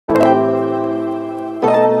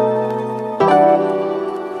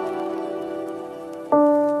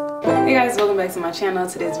guys, welcome back to my channel.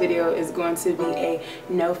 Today's video is going to be a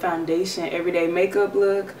no foundation everyday makeup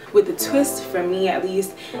look with a twist for me, at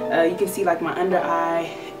least. You can see like my under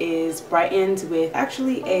eye is brightened with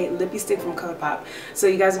actually a Lippie stick from Colourpop, so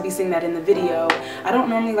you guys will be seeing that in the video. I don't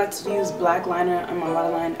normally like to use black liner on my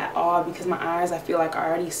waterline at all because my eyes I feel like are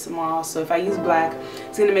already small, so if I use black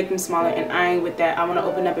it's gonna make them smaller, and I ain't with that. I want to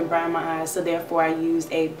open up and brighten my eyes, so therefore I used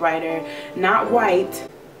a brighter, not white,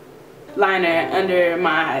 liner under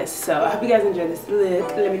my eyes. So I hope you guys enjoy this look.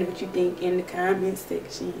 Let me know what you think in the comment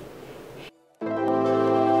section.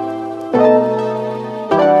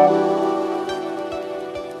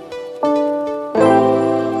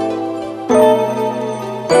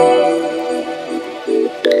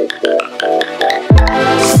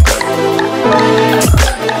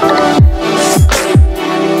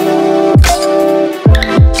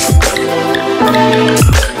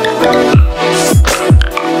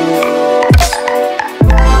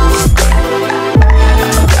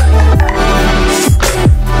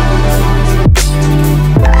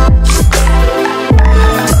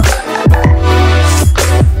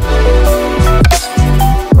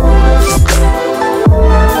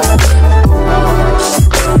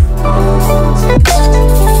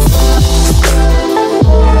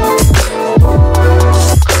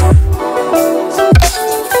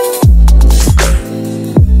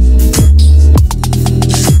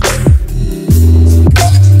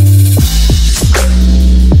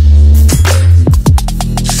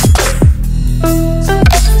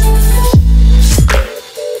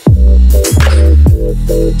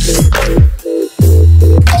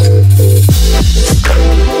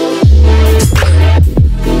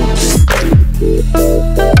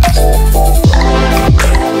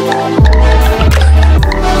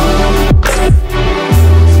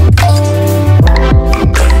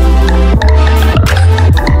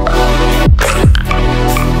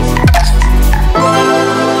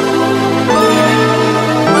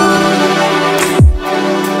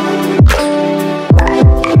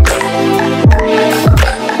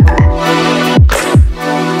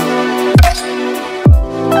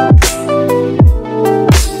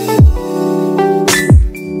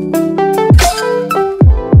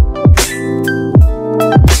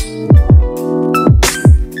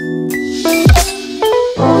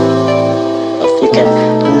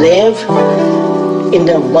 In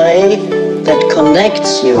a way that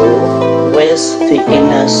connects you with the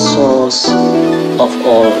inner source of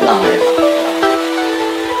all life.